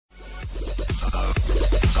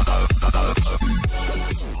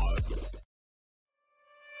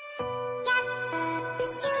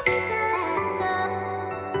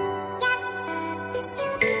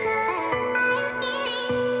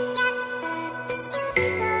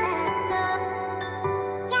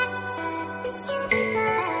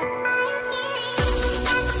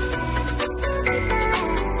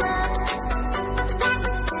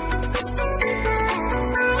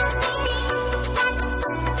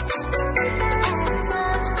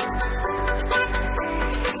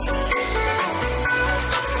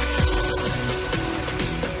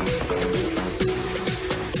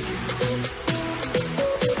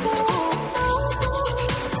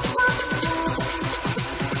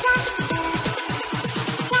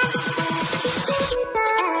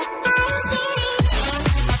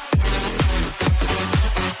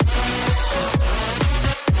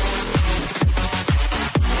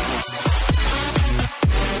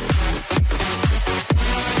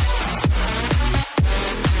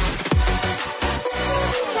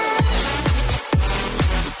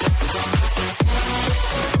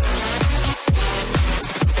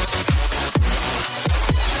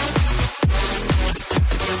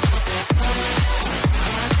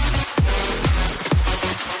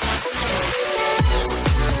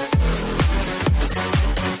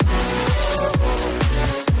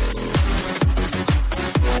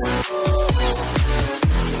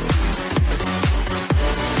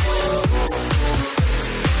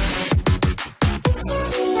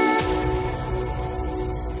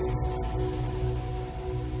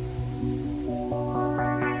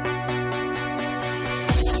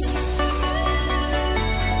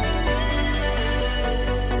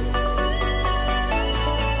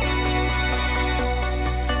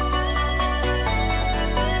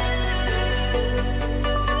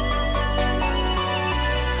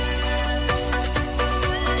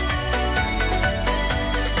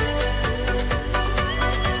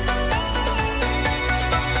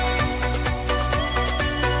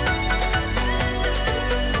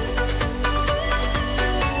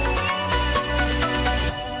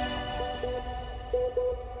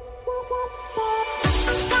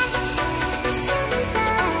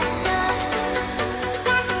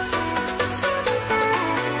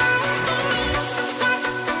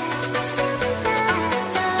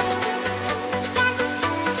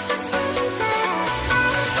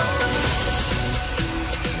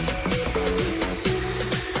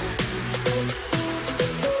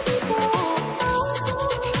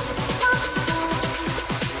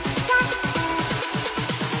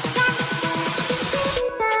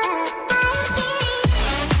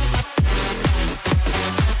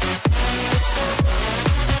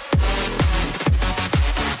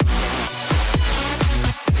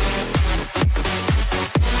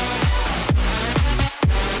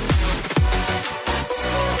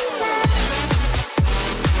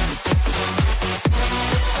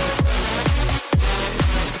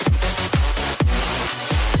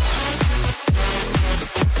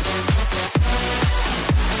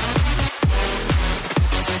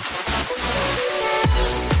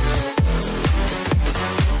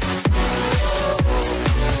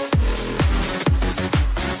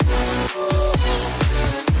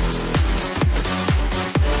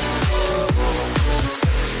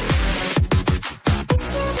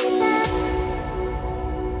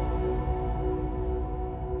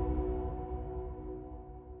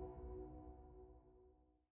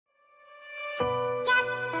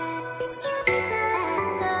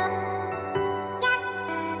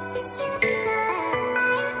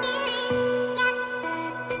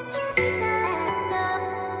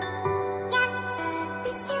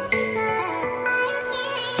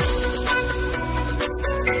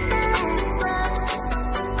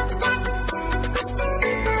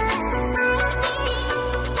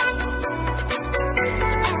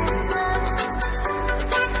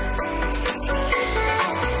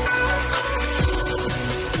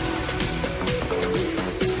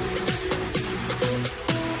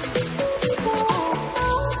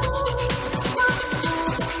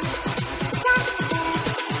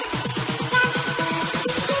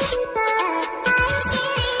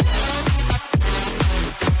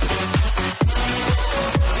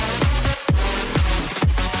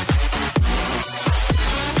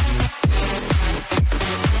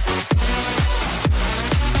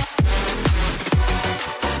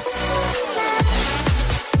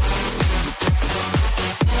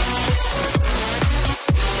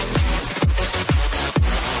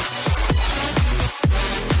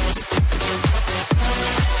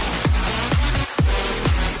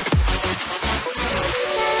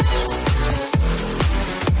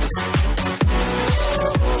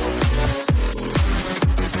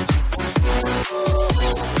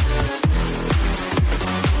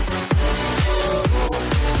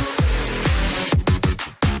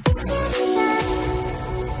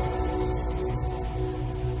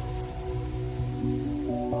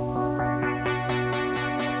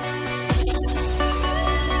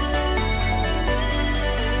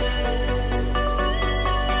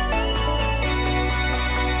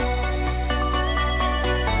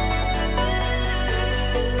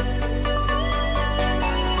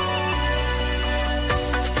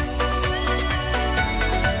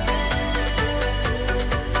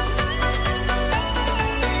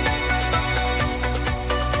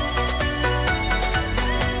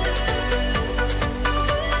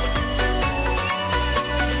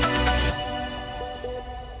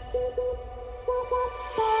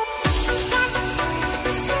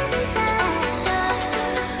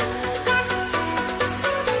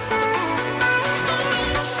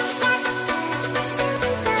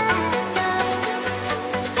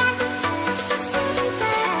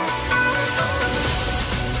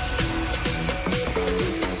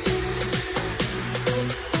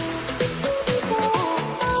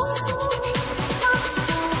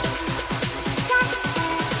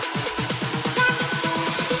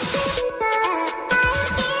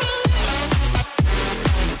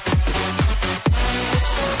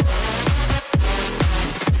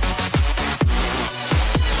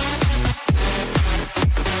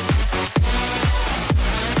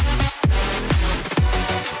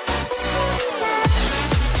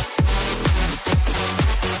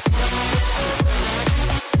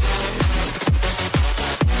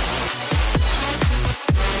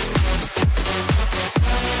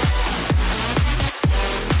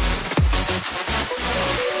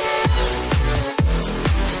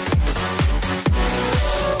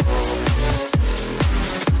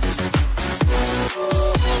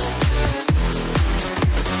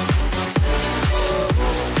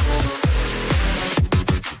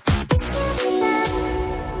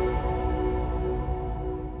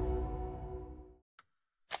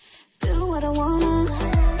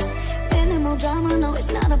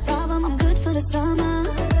it's not a problem, I'm good for the summer.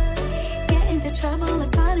 Get into trouble,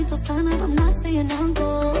 let's party till sun up, I'm not saying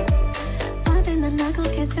uncle. Popping the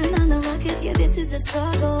knuckles, can't turn on the rockets, yeah, this is a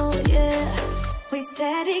struggle, yeah. We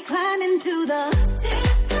steady climbing to the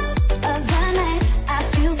tip-top of the night. I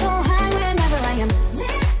feel so high whenever I am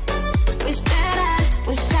lit up.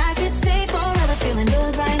 Wish I could stay forever, feeling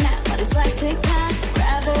good right now. But it's like tick-tock,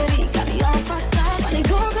 gravity got me all fucked up. When it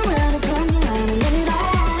goes around, it comes around, and then it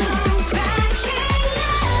all comes crashing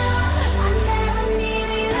down. I never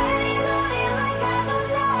needed anybody like I don't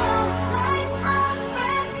know. Lights on,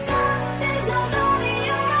 friends gone, there's nobody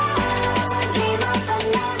around. I came up and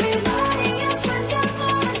everybody else went down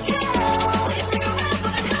for the count. Stick around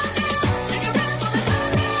for the countdown, stick around for the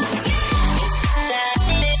countdown,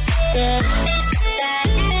 yeah.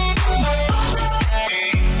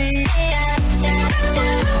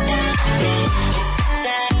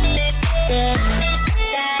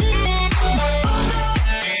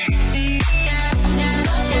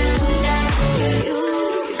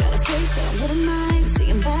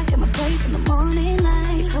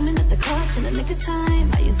 Time,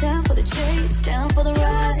 are you down for the chase, down for the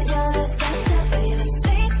ride? You're the sister, but you're the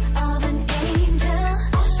face of an angel.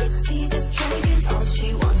 All she sees is dragons, all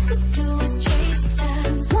she wants to do is chase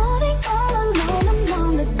them. Floating all alone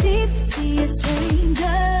among the deep sea of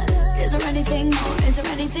strangers. Is there anything more, is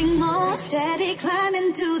there anything more? Steady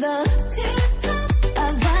climbing to the tip-top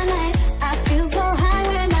of the night. I feel so high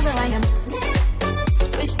whenever I am lit up.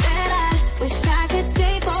 Wish I could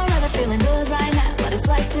stay forever, feeling good right now. But it's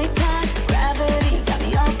like tick-tock, gravity got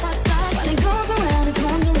me all fucked up. When it goes around, it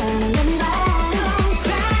comes around, and then it all comes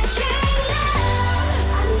crashing down.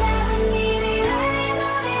 I never needed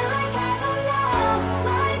anybody like I don't know.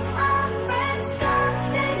 Lights on, friends gone,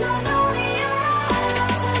 there's nobody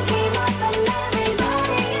around. I came up and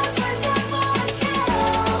everybody else went down for the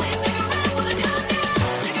count. Stick around for the countdown,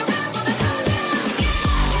 stick around for the countdown,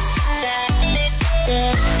 yeah.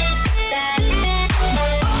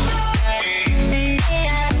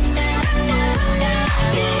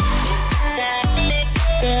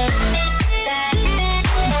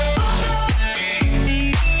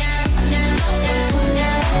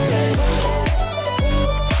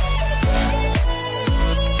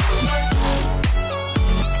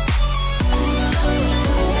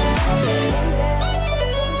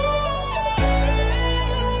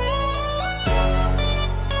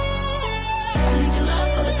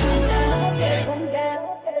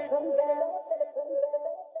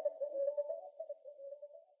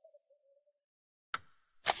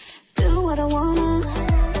 What I wanna,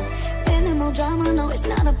 any more drama, no it's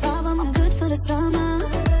not a problem, I'm good for the summer.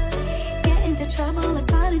 Get into trouble, let's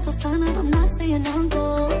party till sun up, I'm not saying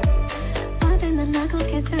uncle. Popping the knuckles,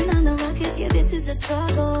 can't turn on the rockets, yeah this is a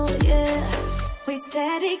struggle, yeah. We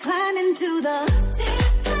steady climbing to the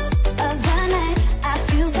tip-top of the night. I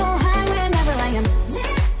feel so high whenever I am lit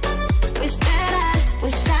up. Wish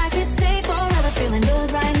I could stay forever, feeling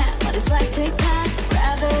good right now. But it's like tick-tock,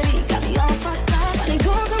 gravity got me all fucked up. When it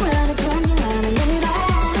goes around, it comes around, and then it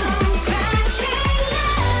all comes crashing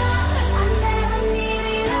down. I never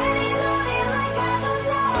needed anybody like I don't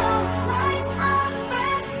know. Lights on,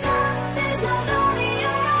 friends gone, there's nobody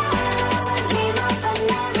around. I came up and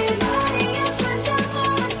everybody else went down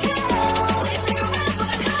for the count. Stick around for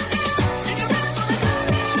the countdown, stick around for the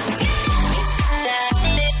countdown, yeah.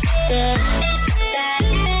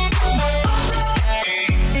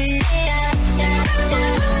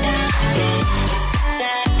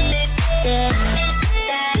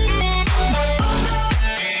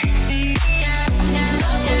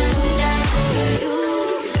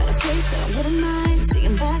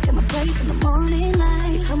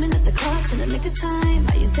 Time,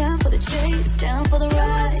 are you down for the chase, down for the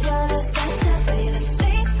ride? You're the sister, but you're the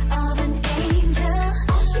face of an angel.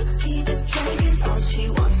 All she sees is dragons, all she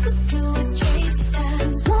wants to do is chase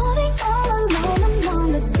them. Floating all alone among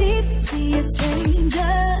the deep sea of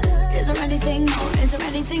strangers. Is there anything more, is there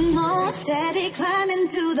anything more? Steady climbing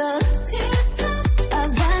to the tip-top of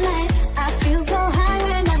the night. I feel so high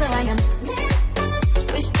whenever I am lit up.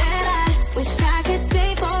 Wish I could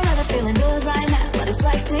stay forever, feeling good right now. But it's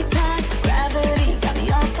like tick-tock, gravity got me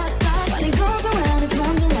all fucked up. When it goes around, it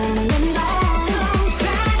comes around, and then it all comes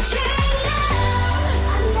crashing down. I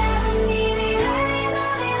never needed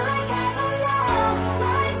anybody like I don't know.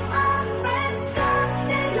 Lights on, friends gone,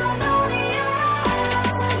 there's nobody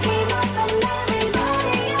around. I came up and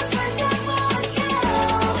everybody else went down for the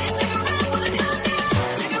count. Stick around for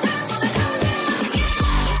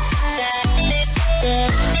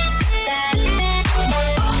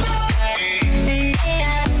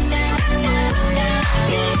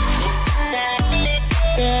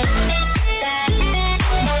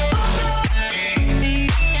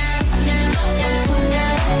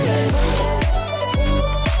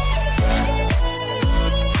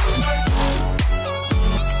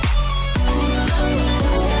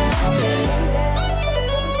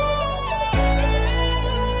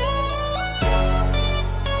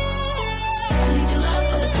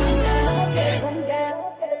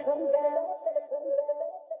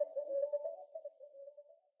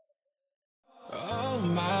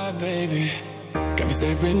got me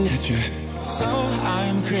staring at you. So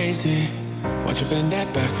I'm crazy, won't you bend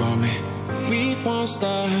that back for me? We won't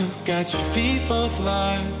stop, got your feet both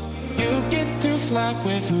locked. You get to fly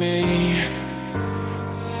with me.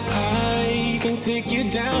 I can take you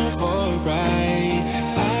down for a ride.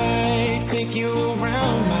 I take you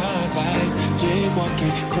around my life.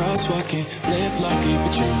 Jaywalking, crosswalking, lip locking,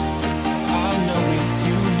 but you, I know it,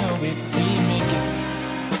 you know it, we make it.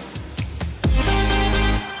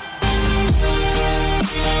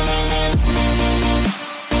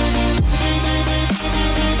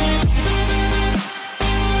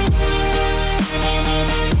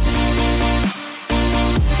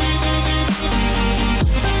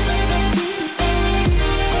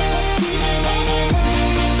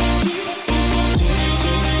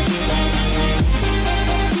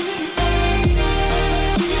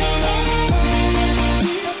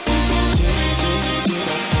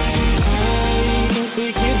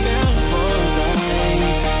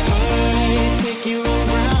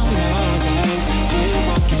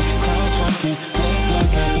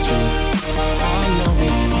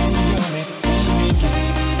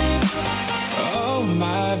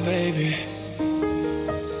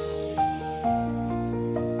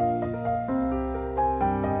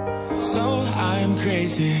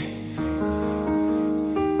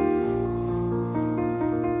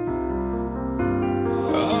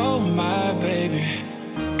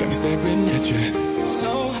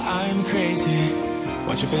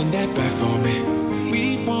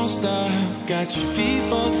 Got your feet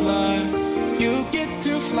both locked. You get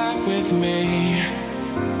to fly with me.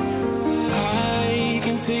 I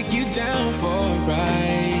can take you down for a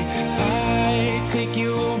ride. I take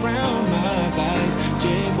you around my life.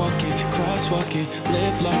 Jaywalking, crosswalking,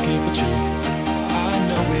 lip locking, but you, I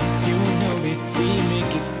know it, you know it, we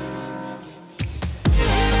make it.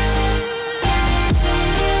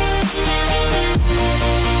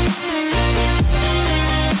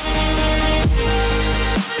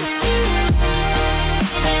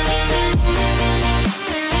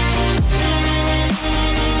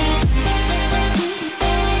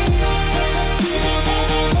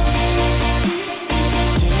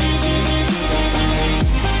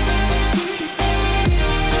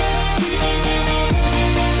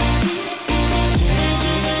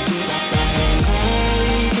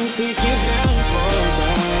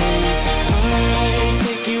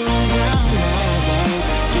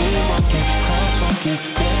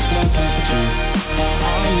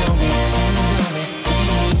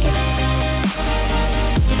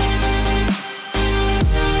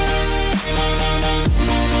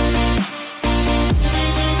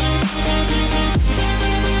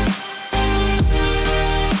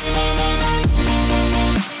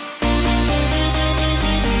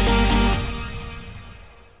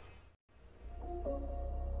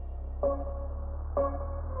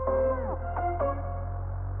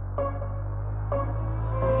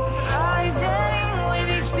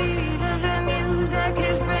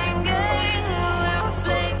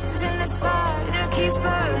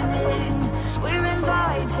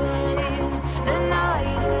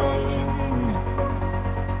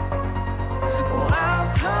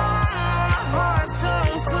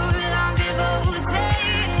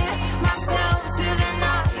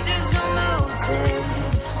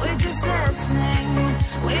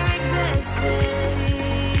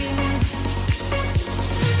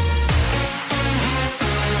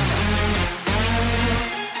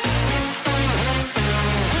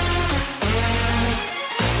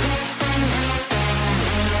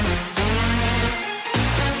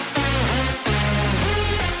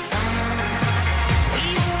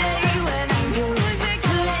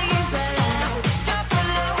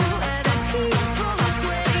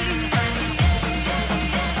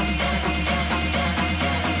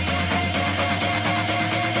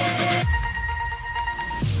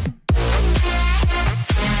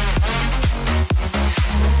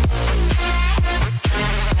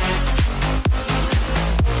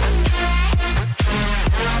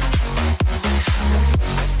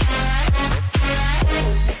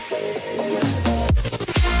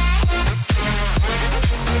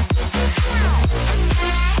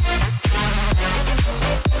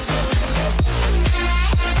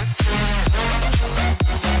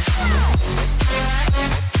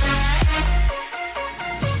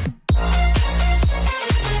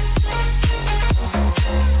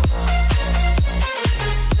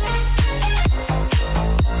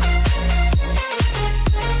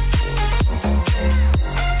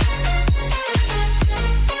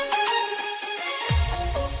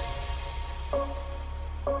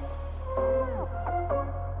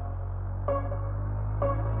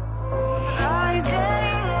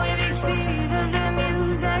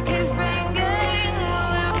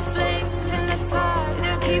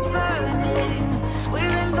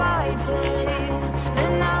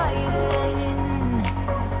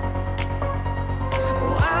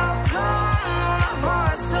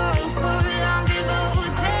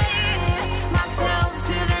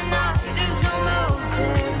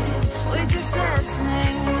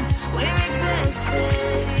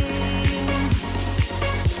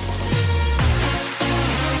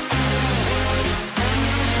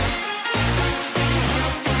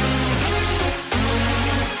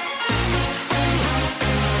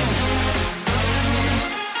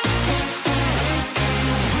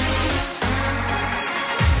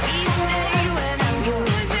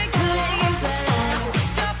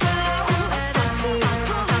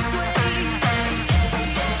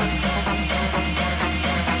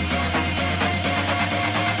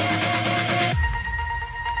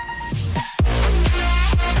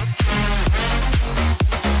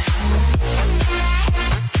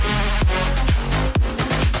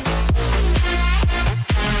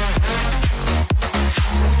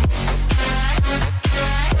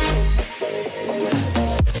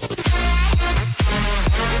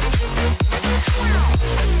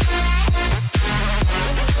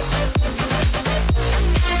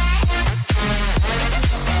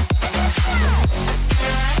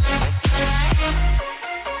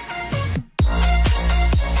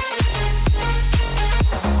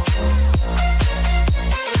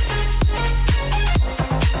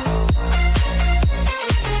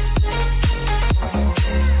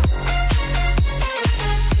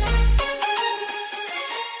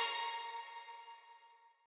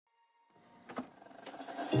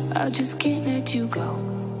 I just can't let you go.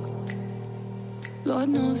 Lord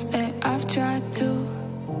knows that I've tried to.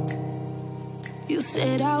 You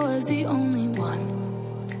said I was the only one.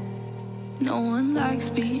 No one likes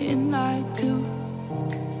being lied to.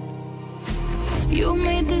 You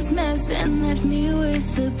made this mess and left me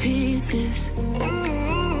with the pieces.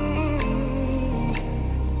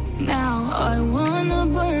 Now I wanna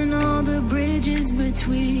burn all the bridges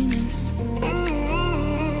between us.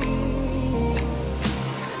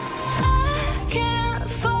 I can't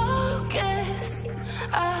focus,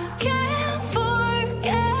 I can't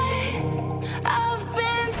forget. I've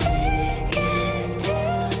been thinking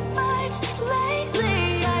too much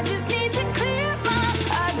lately. I just need to clear my head.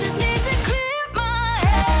 I just need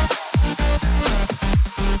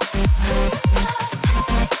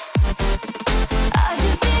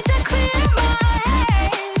to clear my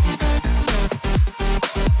head.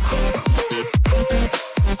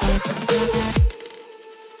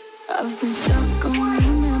 I've been stuck on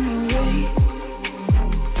your memory,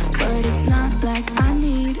 but it's not like I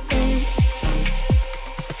need it.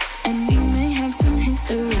 And we may have some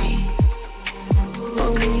history, but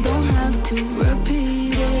we don't have to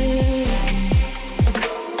repeat it.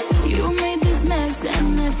 You made this mess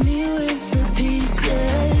and left me with the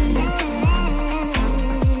pieces.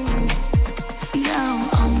 Now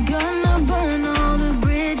I'm gonna burn all the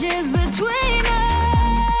bridges between us.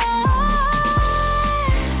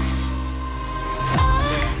 I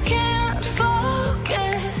can't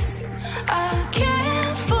focus, I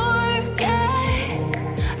can't forget.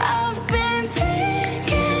 I've been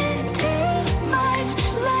thinking too much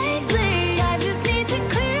lately. I just need to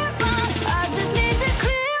clear my head. I just need to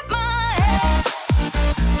clear my head.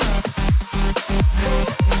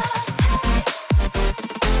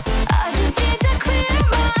 I just need to clear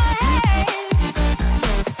my head.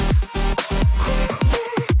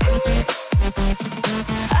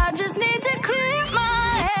 I just need to clear my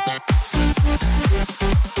head.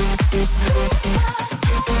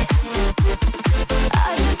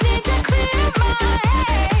 I just need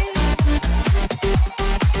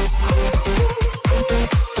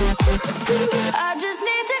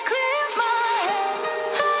to clear my head.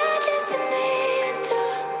 I just need to.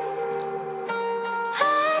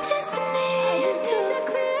 I just need to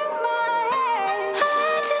clear my head. I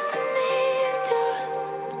just need to.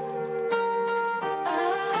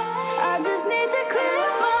 I just need to clear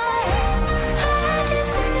my head. I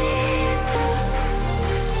just need to.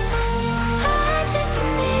 I just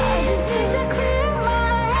need to clear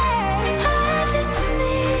my head. I just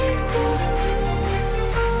need to.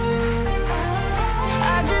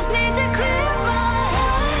 I just need to clear my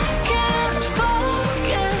head. I can't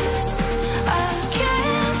focus, I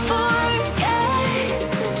can't forget.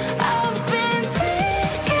 I've been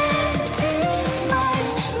thinking too much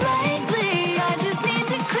lately. I just need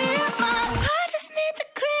to clear my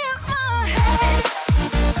head.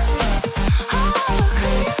 Oh,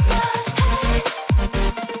 clear my head.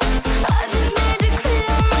 I just need to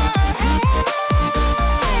clear my head.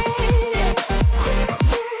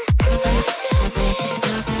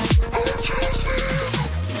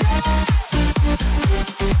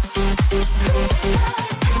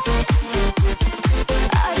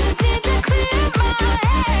 I just need to clear my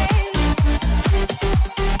head.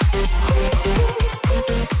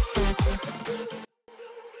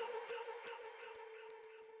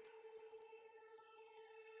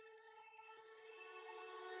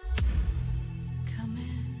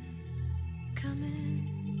 Come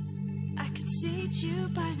in. I can seat you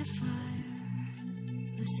by the fire.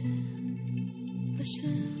 Listen.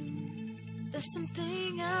 There's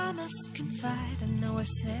something I must confide. I know I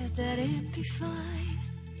said that it'd be fine.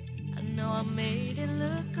 I know I made it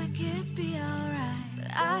look like it'd be alright,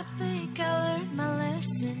 but I think I learned my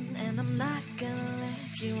lesson, and I'm not gonna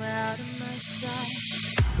let you out of my sight.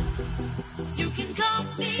 You can call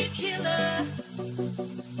me killer,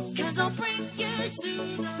 'cause I'll bring you to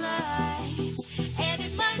the light. And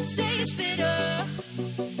it might taste bitter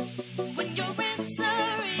when you're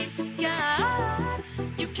answering to God.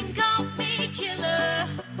 You can call me killer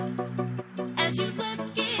as you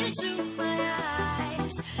look into my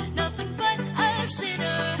eyes. Nothing but a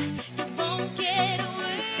sinner. You won't get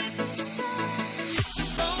away this time. You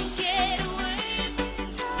won't get away this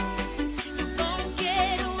time. You won't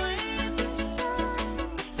get away this time.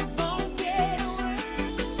 You won't get away.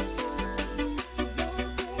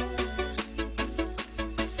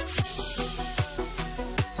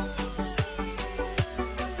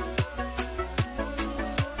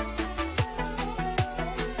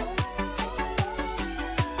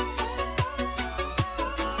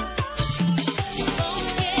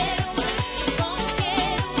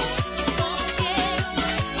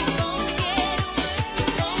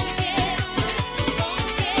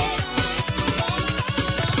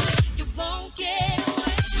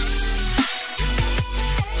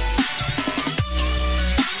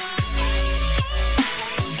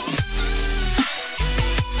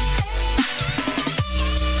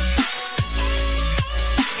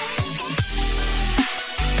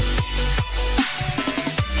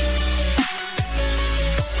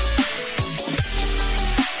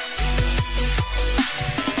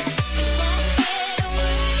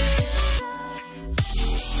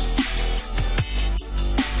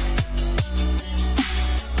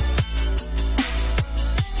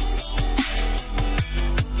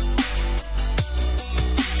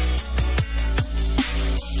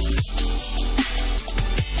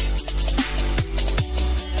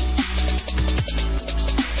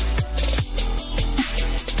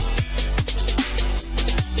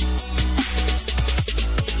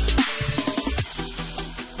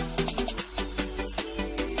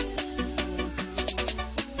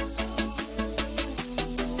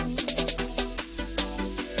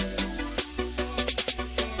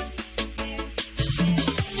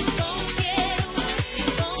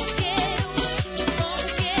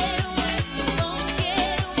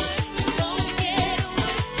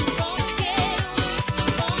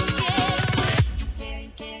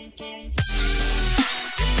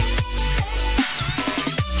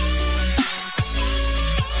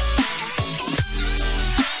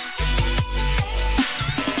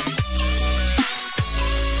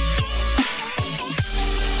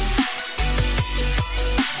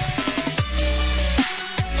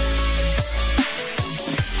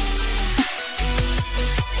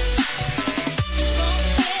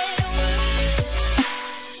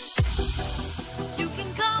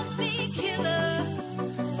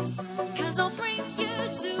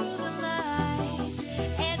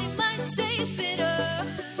 taste bitter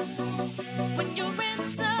when you're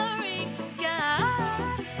answering to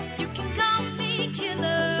God. You can call me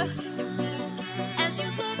killer as you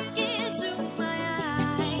look into my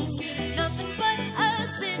eyes. Nothing but a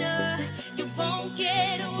sinner. You won't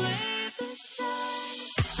get away this time.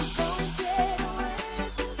 You won't get away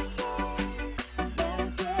this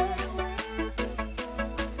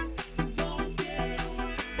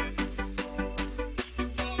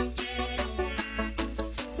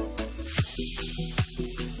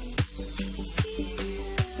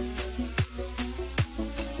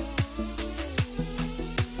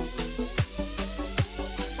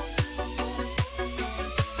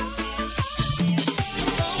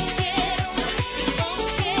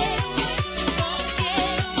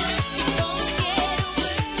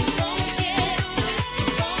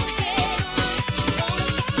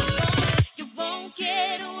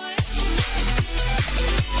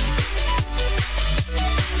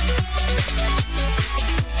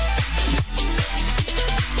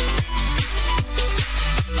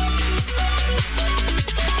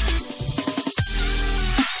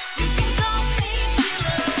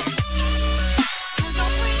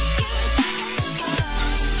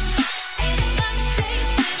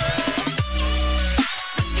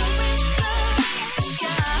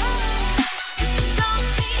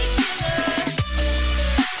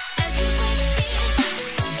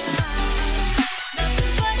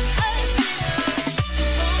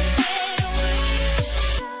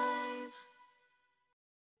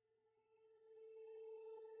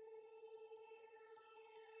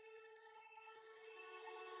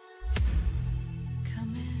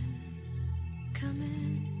Come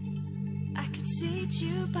in, I could seat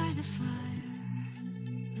you by the fire.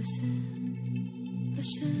 Listen,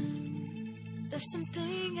 listen, there's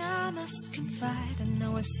something I must confide. I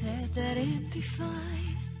know I said that it'd be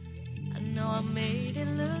fine. I know I made it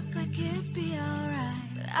look like it'd be alright,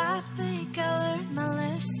 but I think I learned my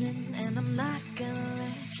lesson, and I'm not gonna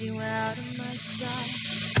let you out of my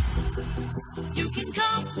sight. You can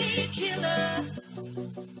call me killer